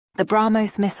The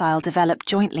BrahMos missile, developed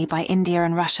jointly by India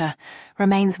and Russia,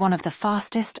 remains one of the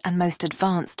fastest and most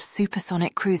advanced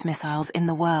supersonic cruise missiles in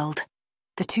the world.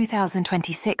 The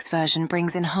 2026 version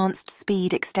brings enhanced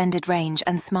speed, extended range,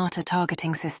 and smarter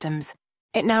targeting systems.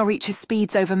 It now reaches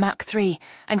speeds over Mach 3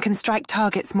 and can strike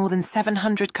targets more than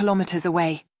 700 kilometers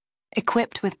away.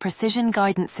 Equipped with precision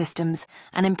guidance systems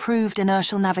and improved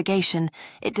inertial navigation,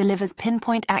 it delivers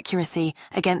pinpoint accuracy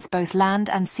against both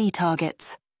land and sea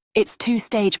targets. Its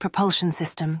two-stage propulsion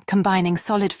system, combining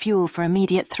solid fuel for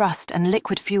immediate thrust and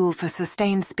liquid fuel for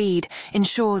sustained speed,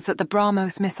 ensures that the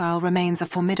BrahMos missile remains a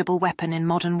formidable weapon in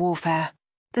modern warfare.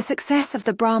 The success of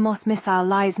the BrahMos missile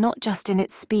lies not just in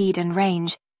its speed and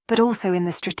range, but also in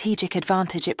the strategic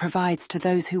advantage it provides to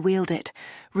those who wield it,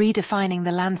 redefining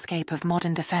the landscape of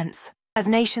modern defense. As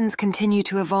nations continue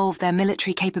to evolve their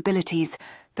military capabilities,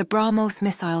 the BrahMos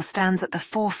missile stands at the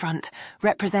forefront,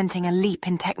 representing a leap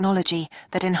in technology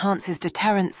that enhances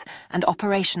deterrence and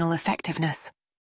operational effectiveness.